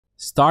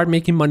Start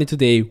making money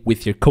today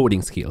with your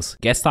coding skills.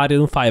 Get started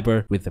on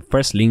Fiverr with the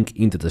first link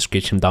in the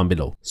description down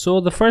below.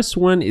 So the first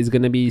one is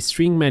going to be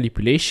string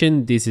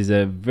manipulation. This is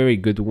a very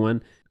good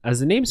one. As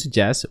the name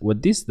suggests,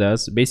 what this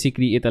does,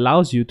 basically it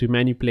allows you to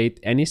manipulate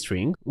any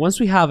string. Once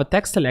we have a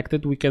text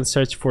selected, we can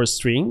search for a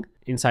string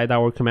inside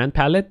our command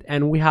palette,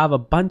 and we have a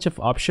bunch of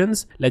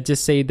options. Let's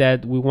just say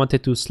that we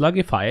wanted to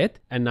slugify it,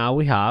 and now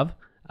we have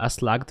a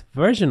slugged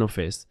version of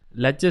it.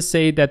 Let's just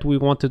say that we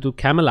wanted to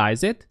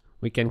camelize it.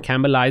 We can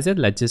camelize it.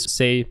 Let's just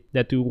say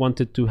that we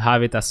wanted to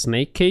have it as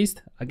snake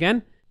cased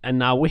again, and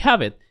now we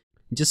have it.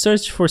 Just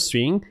search for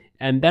string,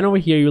 and then over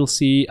here you'll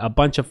see a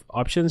bunch of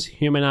options: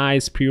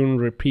 humanize, prune,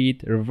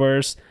 repeat,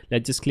 reverse.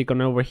 Let's just click on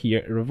over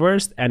here,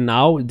 reversed, and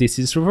now this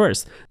is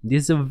reversed.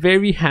 This is a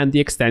very handy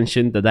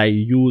extension that I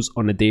use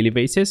on a daily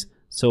basis.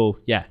 So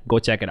yeah, go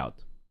check it out.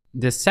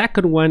 The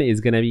second one is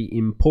gonna be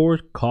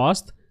import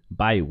cost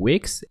by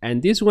Wix,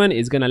 and this one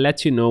is gonna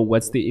let you know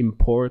what's the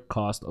import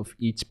cost of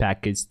each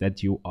package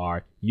that you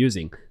are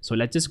using. So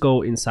let's just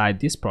go inside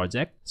this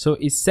project. So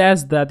it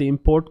says that the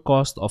import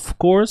cost of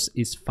course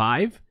is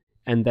 5,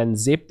 and then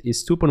zipped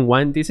is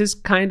 2.1. This is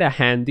kind of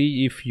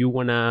handy if you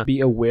wanna be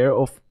aware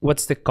of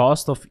what's the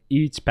cost of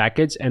each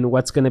package and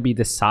what's gonna be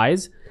the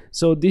size.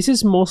 So this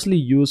is mostly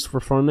used for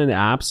front-end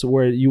apps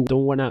where you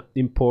don't wanna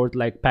import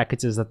like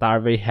packages that are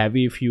very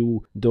heavy if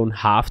you don't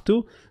have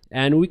to.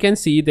 And we can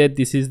see that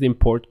this is the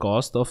import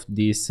cost of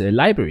this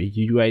library.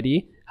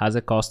 UUID has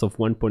a cost of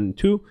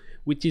 1.2,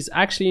 which is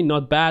actually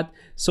not bad.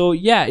 So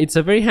yeah, it's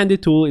a very handy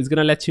tool. It's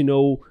gonna let you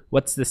know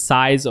what's the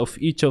size of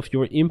each of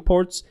your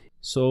imports.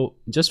 So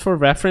just for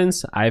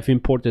reference, I've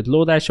imported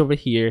Lodash over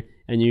here,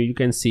 and you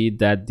can see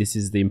that this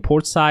is the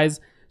import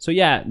size. So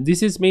yeah,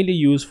 this is mainly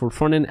used for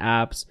front-end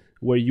apps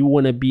where you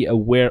wanna be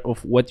aware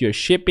of what you're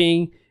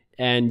shipping,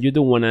 and you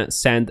don't want to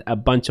send a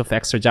bunch of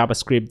extra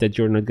JavaScript that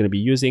you're not going to be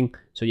using.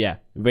 So yeah,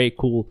 very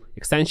cool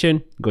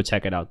extension. Go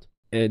check it out.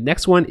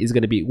 Next one is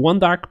going to be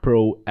OneDark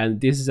Pro,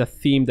 and this is a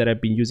theme that I've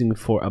been using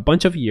for a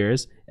bunch of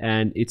years,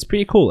 and it's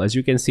pretty cool. As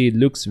you can see, it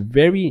looks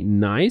very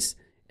nice,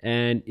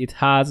 and it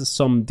has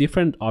some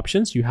different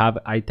options. You have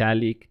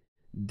italic,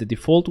 the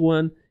default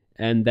one,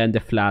 and then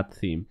the flat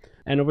theme.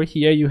 And over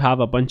here you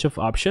have a bunch of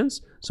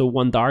options. So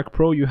OneDark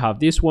Pro, you have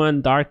this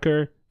one,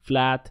 darker,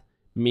 flat,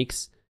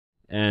 mix,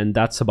 and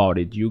that's about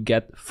it. You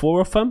get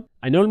 4 of them.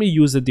 I normally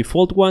use the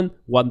default one,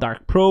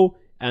 OneDark Pro,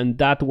 and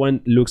that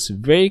one looks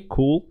very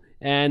cool,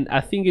 and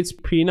I think it's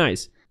pretty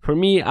nice. For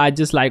me, I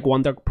just like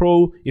OneDark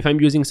Pro. If I'm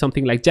using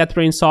something like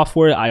Jetbrains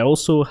software, I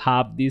also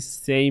have this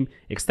same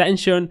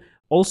extension.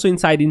 Also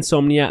inside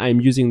Insomnia, I'm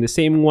using the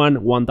same one,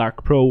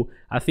 OneDark Pro.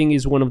 I think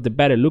is one of the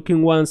better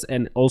looking ones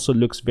and also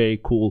looks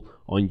very cool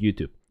on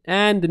YouTube.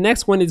 And the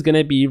next one is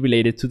gonna be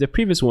related to the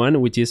previous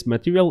one, which is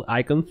Material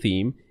Icon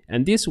Theme.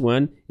 And this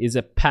one is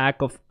a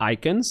pack of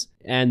icons,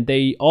 and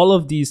all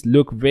of these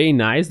look very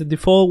nice. The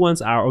default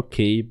ones are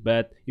okay,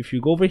 but if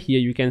you go over here,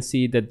 you can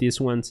see that these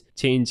ones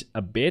change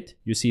a bit.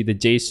 You see the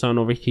JSON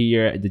over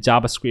here, the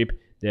JavaScript,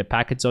 the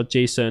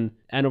package.json,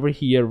 and over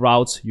here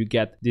routes, you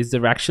get this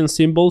direction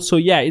symbol. So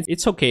yeah,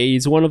 it's okay.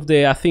 It's one of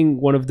the, I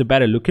think, one of the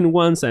better looking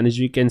ones. And as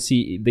you can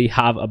see, they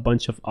have a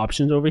bunch of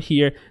options over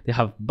here. They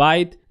have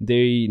byte,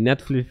 they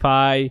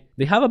Netlify,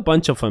 they have a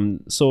bunch of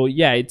them. So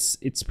yeah,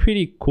 it's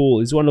pretty cool.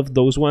 It's one of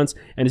those ones.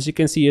 And as you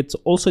can see, it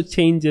also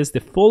changes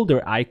the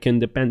folder icon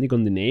depending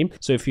on the name.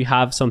 So if you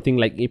have something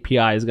like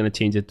API, it's gonna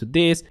change it to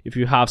this. If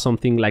you have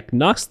something like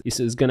Nuxt,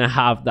 it's gonna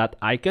have that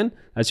icon.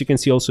 As you can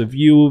see, also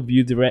view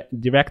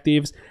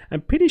directives. I'm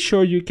pretty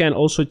sure you can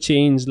also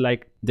change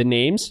like the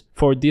names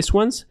for these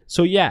ones.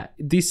 So yeah,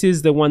 this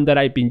is the one that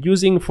I've been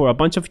using for a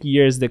bunch of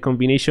years. The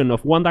combination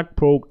of OneDark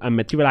Pro and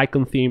Material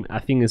Icon Theme, I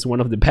think, is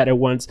one of the better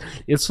ones.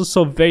 It's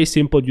also very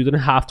simple. You don't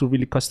have to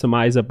really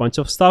customize a bunch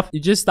of stuff.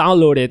 You just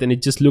download it and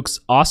it just looks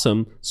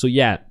awesome. So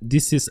yeah,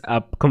 this is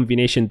a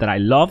combination that I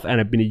love and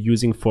I've been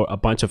using for a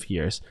bunch of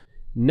years.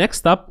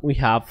 Next up, we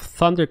have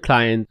Thunder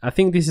Client. I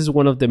think this is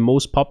one of the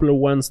most popular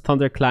ones.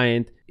 Thunder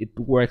Client, it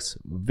works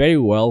very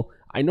well.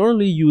 I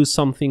normally use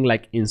something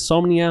like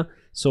Insomnia.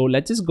 So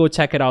let's just go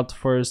check it out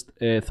first,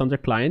 Thunder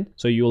Client.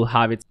 So you'll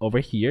have it over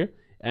here.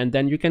 And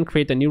then you can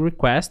create a new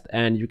request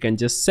and you can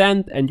just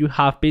send, and you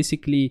have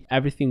basically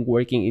everything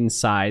working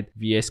inside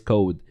VS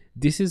Code.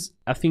 This is,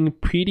 I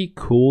think, pretty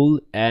cool,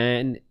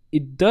 and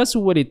it does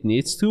what it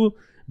needs to.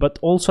 But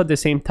also at the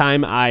same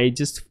time, I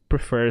just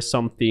prefer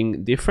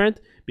something different,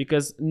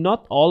 because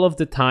not all of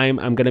the time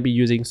I'm going to be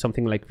using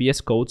something like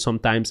VS Code.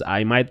 Sometimes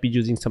I might be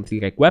using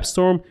something like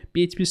WebStorm,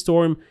 PHP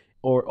Storm,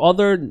 or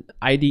other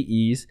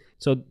IDEs.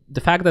 So the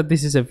fact that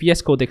this is a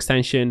VS Code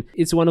extension,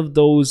 it's one of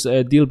those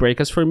deal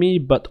breakers for me.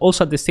 But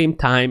also at the same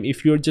time,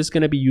 if you're just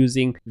going to be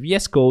using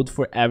VS Code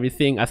for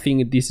everything, I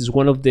think this is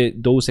one of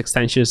those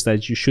extensions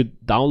that you should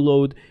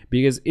download,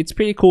 because it's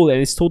pretty cool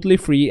and it's totally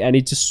free and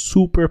it's just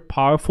super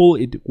powerful.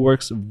 It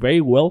works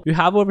very well. You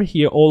have over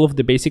here all of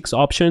the basics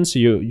options. So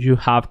you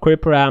have query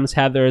params,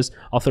 headers,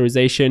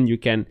 authorization. You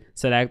can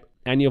select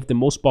any of the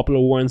most popular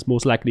ones.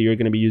 Most likely you're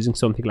going to be using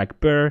something like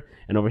per,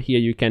 and over here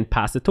you can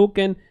pass the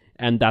token,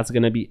 and that's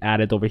gonna be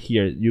added over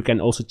here. You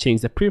can also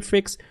change the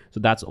prefix, so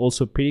that's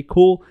also pretty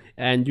cool.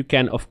 And you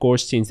can of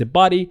course change the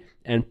body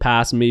and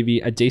pass maybe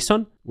a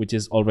JSON, which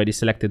is already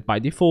selected by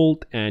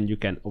default, and you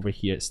can over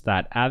here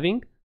start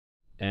adding,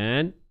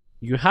 and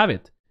you have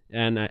it.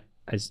 And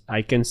as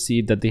I can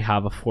see that they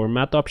have a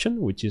format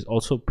option, which is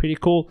also pretty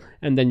cool.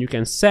 And then you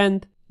can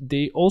send.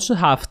 They also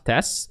have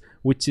tests,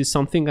 which is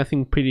something I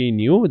think pretty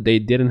new. They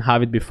didn't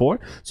have it before,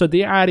 so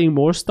they're adding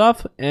more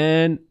stuff.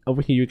 And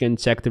over here you can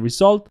check the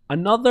result.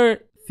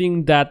 Another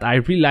thing that I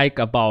really like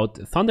about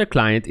Thunder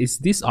Client is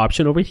this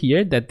option over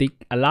here, that they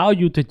allow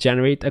you to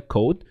generate a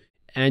code,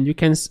 and you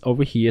can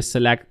over here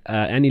select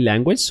any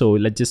language. So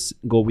let's just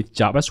go with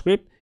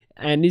JavaScript,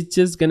 and it's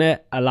just gonna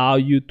allow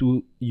you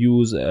to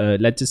use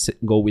let's just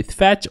go with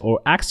Fetch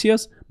or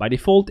Axios by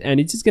default, and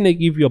it's just gonna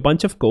give you a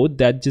bunch of code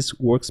that just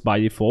works by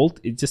default.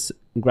 It's just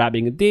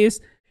grabbing this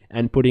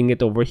and putting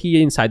it over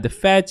here inside the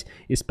fetch,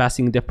 is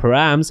passing the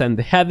params and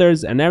the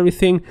headers and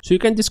everything. So you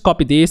can just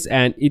copy this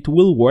and it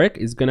will work.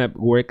 It's gonna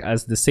work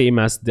as the same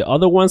as the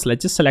other ones.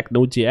 Let's just select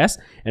Node.js,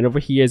 and over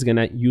here is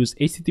gonna use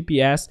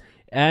HTTPS,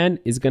 and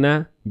it's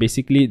gonna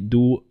basically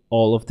do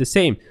all of the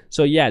same.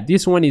 So yeah,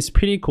 this one is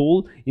pretty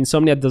cool.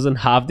 Insomnia doesn't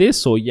have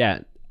this, so yeah,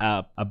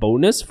 a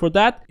bonus for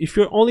that. If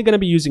you're only gonna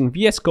be using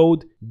VS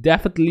Code,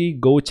 definitely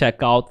go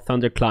check out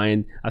Thunder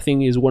Client. I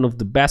think is one of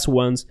the best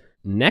ones.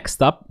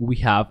 Next up, we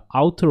have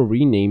auto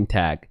rename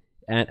tag,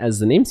 and as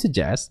the name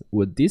suggests,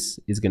 what this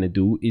is gonna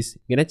do is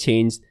gonna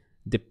change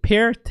the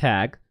pair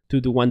tag to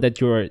the one that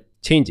you're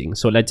changing.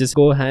 So let's just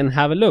go ahead and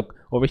have a look.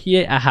 Over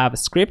here I have a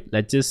script.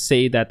 Let's just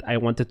say that I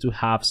wanted to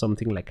have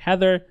something like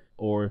header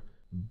or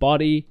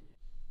body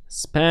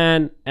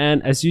span,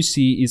 and as you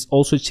see is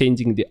also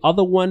changing the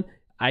other one.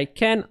 I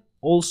can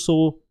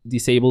also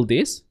disable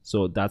this,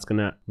 so that's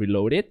gonna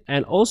reload it.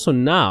 And also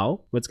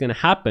now what's gonna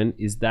happen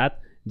is that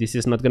this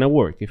is not gonna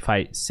work. If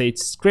I say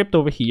script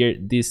over here,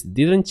 this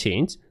didn't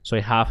change, so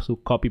I have to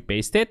copy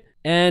paste it.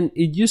 And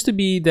it used to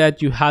be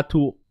that you had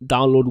to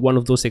download one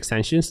of those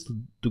extensions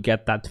to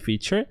get that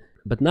feature,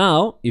 but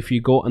now if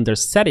you go under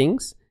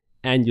settings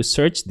and you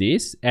search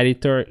this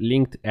editor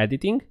linked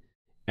editing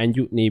and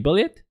you enable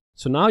it,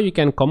 so now you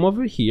can come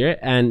over here,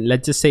 and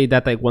let's just say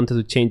that I wanted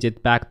to change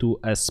it back to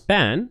a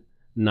span.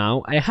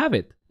 Now I have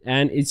it,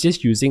 and it's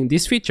just using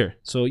this feature.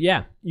 So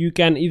yeah, you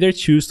can either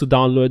choose to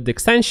download the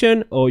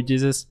extension or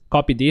just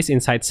copy this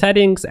inside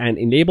settings and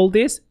enable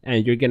this,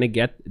 and you're gonna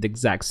get the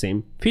exact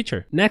same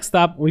feature. Next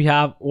up, we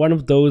have one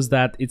of those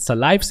that it's a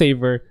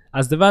lifesaver.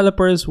 As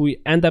developers,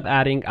 we end up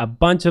adding a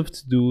bunch of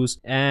to-dos,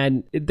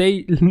 and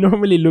they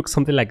normally look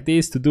something like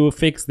this: to do,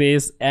 fix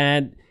this,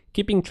 and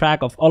keeping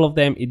track of all of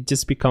them, it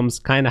just becomes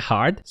kind of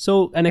hard.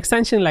 So an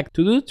extension like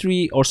Todo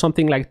Tree or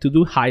something like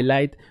To-Do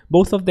Highlight,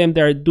 both of them,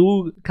 they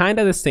do kind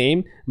of the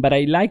same, but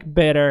I like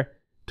better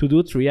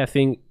To-Do Tree. I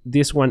think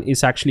this one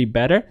is actually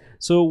better.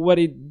 So what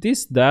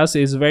this does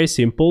is very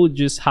simple. You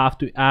just have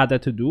to add a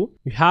to-do.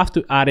 You have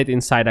to add it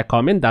inside a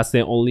comment. That's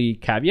the only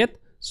caveat.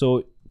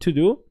 So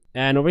to-do,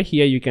 and over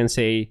here you can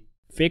say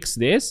fix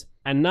this.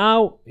 And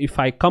now if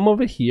I come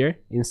over here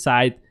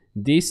inside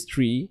this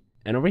tree,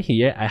 and over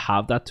here I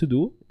have that to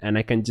do, and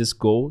I can just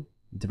go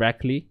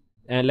directly,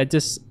 and let's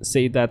just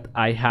say that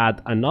I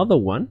had another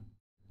one.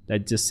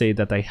 Let's just say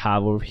that I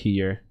have over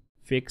here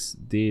fix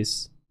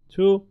this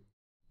too,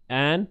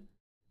 and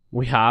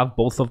we have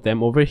both of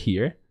them over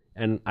here,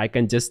 and I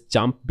can just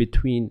jump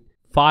between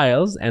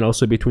files and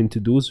also between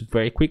to-dos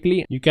very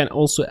quickly. You can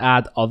also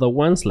add other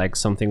ones like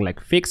something like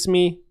fix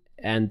me,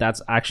 and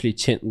that's actually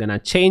gonna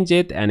change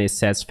it, and it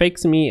says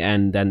fix me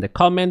and then the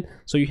comment.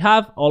 So you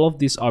have all of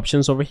these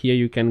options over here.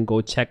 You can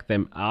go check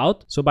them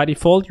out. So by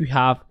default you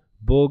have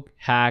bug,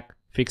 hack,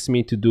 fix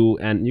me, to do,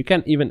 and you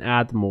can even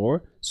add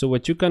more. So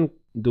what you can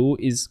do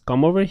is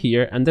come over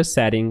here under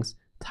settings,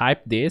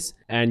 type this,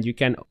 and you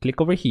can click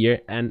over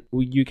here and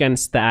you can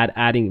start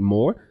adding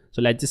more.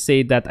 So let's just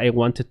say that I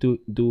wanted to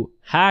do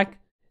hack.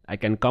 I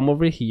can come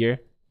over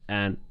here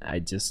and I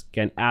just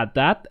can add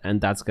that,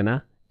 and that's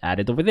gonna add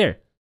it over there.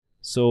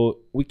 So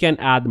we can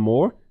add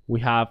more. We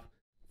have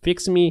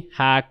fix me,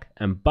 hack,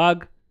 and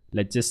bug.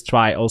 Let's just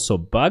try also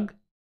bug,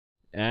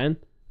 and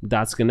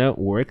that's gonna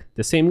work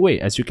the same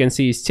way. As you can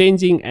see, it's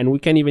changing, and we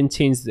can even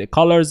change the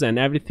colors and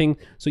everything.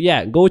 So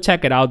yeah, go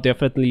check it out.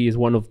 Definitely is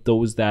one of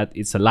those that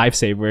it's a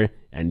lifesaver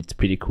and it's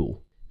pretty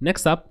cool.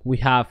 Next up, we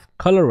have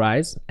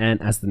Colorize,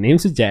 and as the name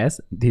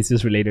suggests, this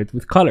is related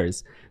with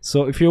colors.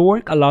 So if you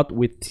work a lot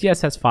with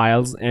CSS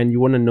files and you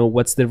want to know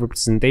what's the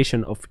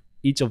representation of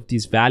each of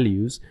these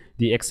values,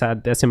 the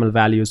hexadecimal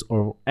values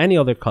or any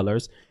other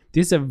colors,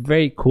 this is a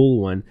very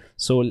cool one.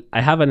 So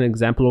I have an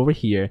example over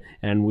here,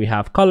 and we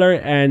have color,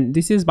 and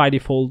this is by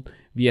default.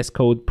 VS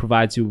Code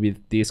provides you with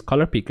this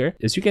color picker.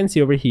 As you can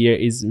see over here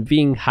is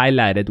being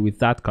highlighted with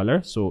that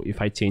color. So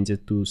if I change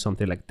it to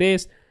something like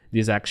this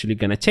is actually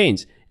gonna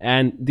change.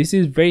 And this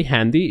is very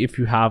handy if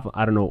you have,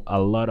 I don't know, a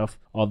lot of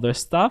other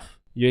stuff.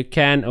 You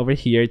can over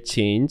here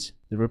change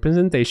the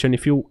representation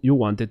if you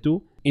wanted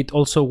to. It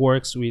also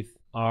works with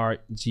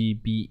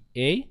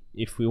RGBA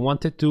if we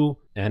wanted to.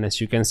 And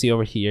as you can see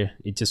over here,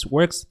 it just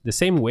works the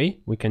same way.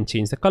 We can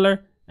change the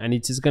color and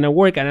it's just gonna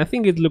work. And I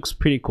think it looks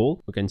pretty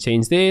cool. We can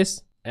change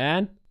this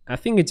and I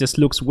think it just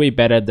looks way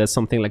better than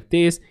something like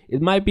this.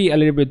 It might be a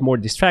little bit more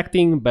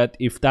distracting, but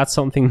if that's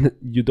something that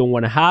you don't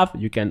want to have,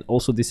 you can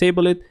also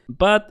disable it.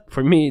 But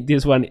for me,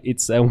 this one,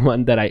 it's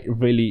one that I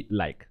really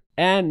like.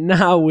 And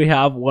now we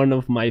have one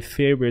of my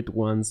favorite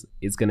ones.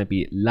 It's gonna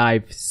be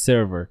Live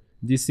Server.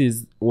 This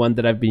is one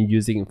that I've been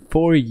using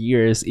for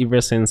years,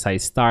 ever since I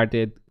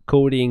started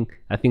coding.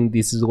 I think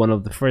this is one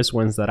of the first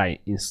ones that I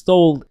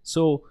installed.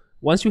 So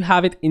once you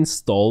have it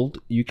installed,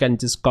 you can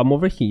just come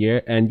over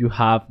here and you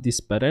have this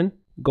button,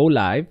 go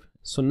live.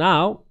 So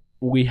now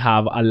we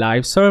have a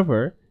live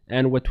server,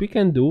 and what we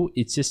can do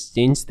is just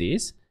change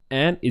this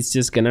and it's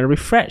just gonna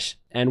refresh,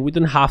 and we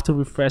don't have to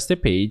refresh the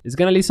page. It's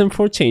gonna listen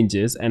for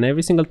changes, and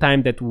every single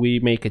time that we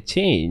make a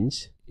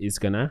change, it's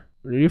gonna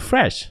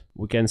refresh.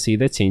 We can see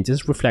the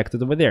changes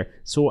reflected over there.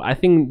 So I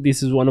think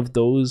this is one of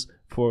those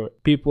for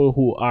people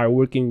who are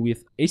working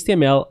with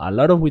HTML, a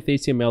lot of with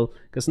HTML,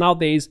 because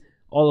nowadays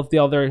all of the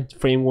other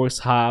frameworks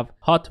have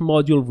hot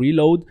module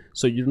reload,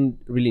 so you don't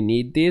really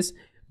need this.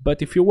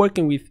 But if you're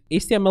working with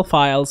HTML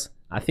files,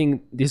 I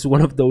think this is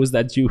one of those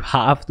that you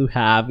have to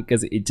have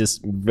because it's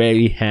just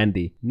very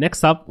handy.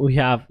 Next up, we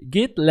have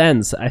Git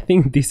Lens. I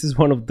think this is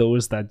one of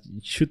those that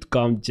should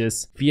come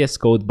just VS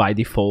Code by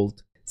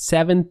default.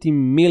 70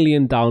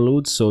 million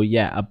downloads, so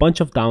yeah, a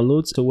bunch of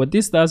downloads. So what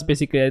this does,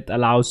 basically, it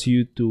allows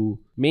you to,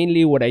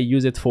 mainly what I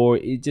use it for,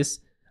 it just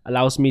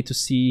allows me to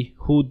see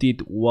who did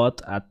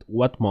what at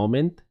what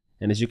moment.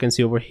 And as you can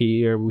see over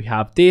here, we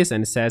have this,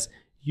 and it says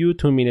you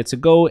 2 minutes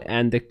ago,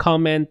 and the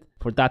comment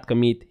for that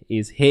commit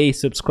is hey,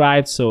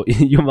 subscribe. So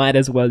you might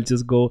as well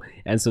just go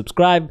and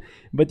subscribe.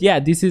 But yeah,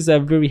 this is a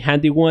very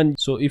handy one.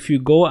 So if you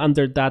go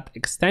under that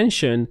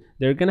extension,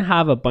 they're gonna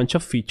have a bunch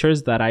of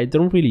features that I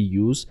don't really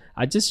use.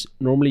 I just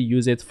normally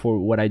use it for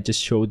what I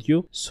just showed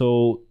you.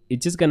 So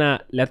it's just gonna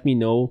let me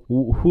know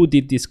who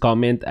did this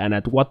comment and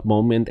at what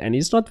moment, and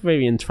it's not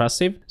very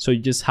intrusive. So you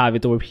just have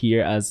it over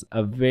here as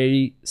a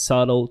very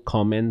subtle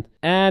comment,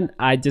 and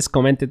I just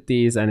commented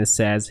this and it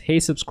says hey,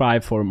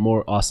 subscribe for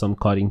more awesome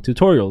coding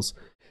tutorials.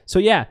 So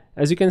yeah,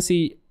 as you can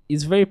see,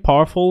 it's very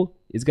powerful.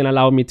 It's gonna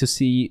allow me to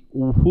see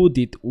who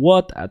did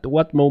what at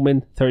what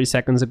moment 30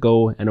 seconds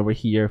ago, and over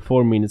here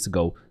 4 minutes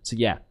ago. So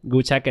yeah,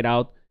 go check it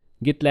out.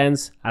 Git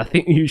Lens, I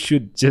think you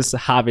should just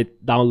have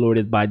it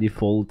downloaded by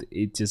default.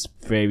 It's just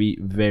very,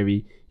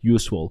 very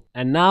useful.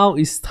 And now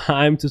it's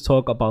time to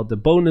talk about the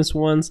bonus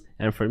ones.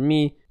 And for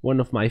me, one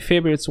of my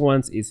favorites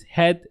ones is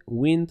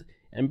Headwind.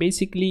 And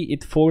basically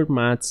it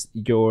formats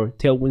your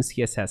Tailwind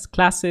CSS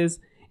classes.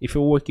 If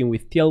you're working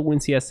with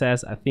Tailwind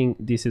CSS, I think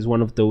this is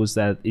one of those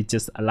that it's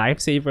just a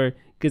lifesaver,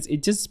 because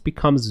it just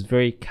becomes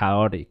very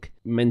chaotic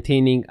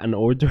maintaining an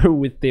order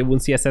with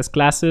Tailwind CSS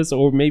classes,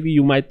 or maybe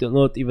you might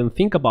not even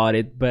think about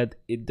it, but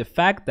the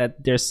fact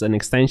that there's an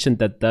extension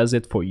that does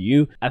it for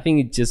you, I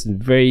think it's just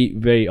very,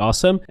 very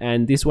awesome.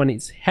 And this one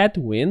is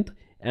Headwind.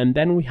 And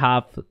then we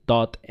have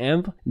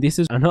 .env. This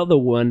is another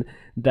one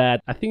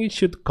that I think it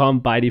should come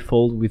by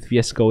default with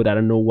VS Code. I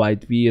don't know why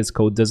VS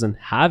Code doesn't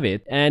have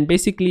it. And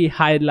basically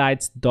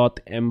highlights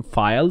 .env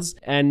files.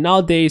 And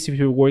nowadays, if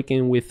you're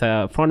working with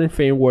a front-end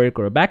framework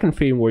or a back-end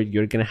framework,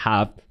 you're gonna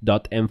have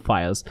 .env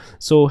files.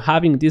 So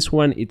having this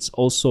one, it's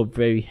also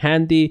very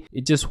handy.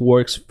 It just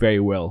works very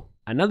well.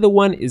 Another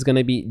one is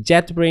gonna be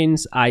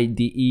Jetbrains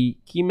IDE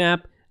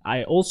Keymap.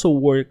 I also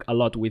work a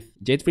lot with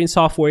Jetbrains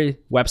software,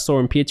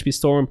 WebStorm, PHP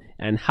Storm,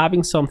 and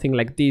having something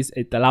like this,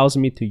 it allows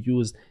me to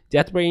use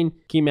JetBrains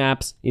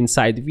keymaps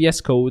inside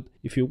VS Code.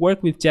 If you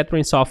work with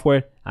Jetbrains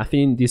software, I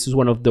think this is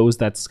one of those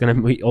that's gonna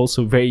be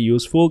also very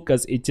useful,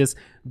 because it just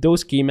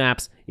those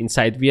keymaps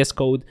inside VS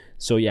Code.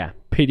 So yeah,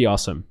 pretty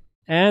awesome.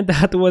 And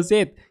that was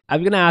it.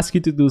 I'm gonna ask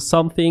you to do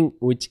something,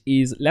 which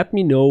is let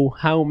me know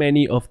how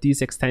many of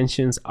these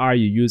extensions are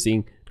you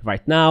using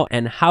right now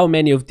and how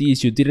many of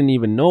these you didn't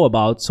even know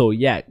about. So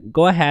yeah,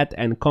 go ahead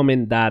and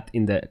comment that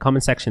in the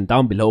comment section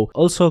down below.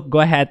 Also, go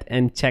ahead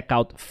and check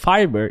out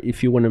Fiverr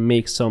if you want to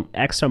make some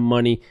extra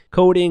money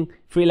coding,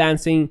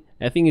 freelancing.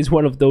 I think it's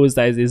one of those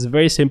that is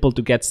very simple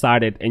to get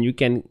started, and you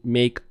can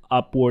make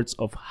upwards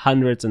of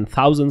hundreds and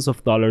thousands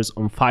of dollars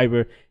on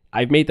Fiverr.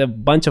 I've made a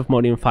bunch of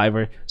money on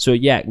Fiverr. So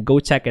yeah, go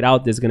check it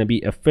out. There's going to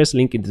be a first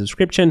link in the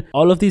description.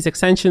 All of these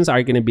extensions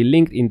are going to be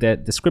linked in the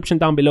description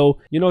down below.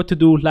 You know what to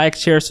do. Like,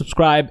 share,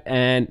 subscribe,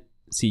 and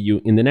see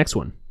you in the next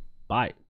one. Bye.